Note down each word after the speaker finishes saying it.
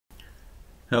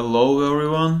Hello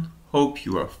everyone, hope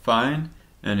you are fine,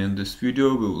 and in this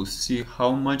video we will see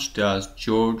how much does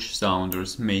George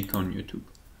Saunders make on YouTube.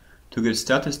 To get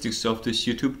statistics of this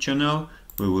YouTube channel,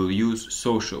 we will use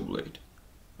Social Blade.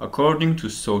 According to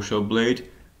Social Blade,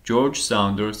 George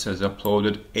Saunders has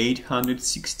uploaded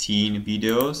 816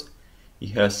 videos, he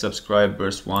has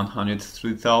subscribers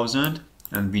 103,000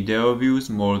 and video views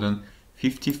more than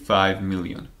 55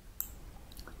 million.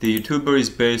 The YouTuber is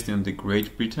based in the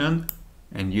Great Britain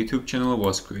and YouTube channel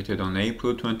was created on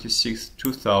April 26,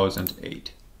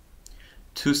 2008.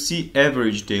 To see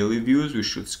average daily views we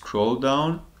should scroll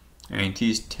down and it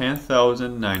is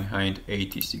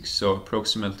 10,986, so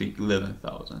approximately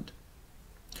 11,000.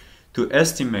 To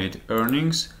estimate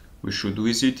earnings we should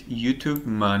visit YouTube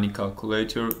Money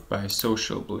Calculator by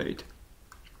Social Blade.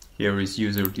 Here is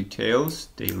user details,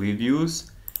 daily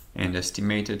views and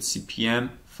estimated CPM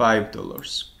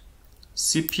 $5.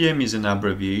 CPM is an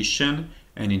abbreviation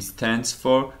and it stands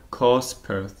for cost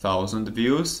per 1,000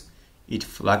 views. It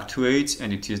fluctuates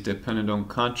and it is dependent on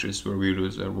countries where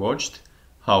videos are watched,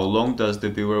 how long does the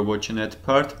viewer watch an ad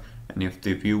part, and if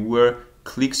the viewer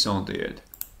clicks on the ad.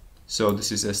 So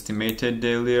this is estimated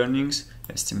daily earnings,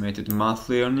 estimated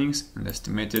monthly earnings, and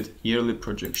estimated yearly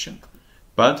projection.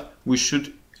 But we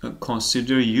should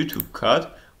consider YouTube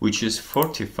cut, which is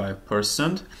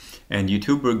 45%, and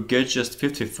YouTuber gets just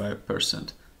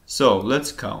 55%. So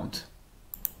let's count.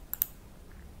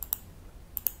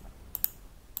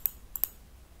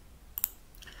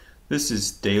 This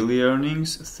is daily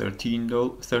earnings,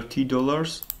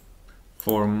 $30.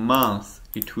 For a month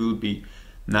it will be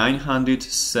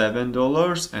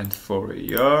 $907 and for a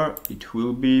year it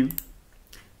will be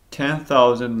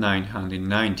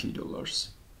 $10,990.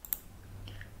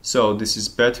 So this is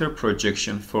better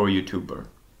projection for YouTuber.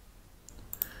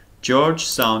 George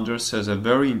Saunders has a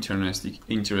very interesting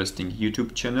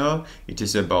YouTube channel. It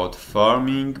is about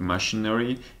farming,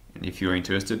 machinery, and if you're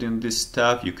interested in this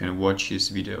stuff, you can watch his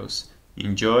videos.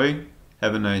 Enjoy,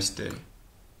 have a nice day.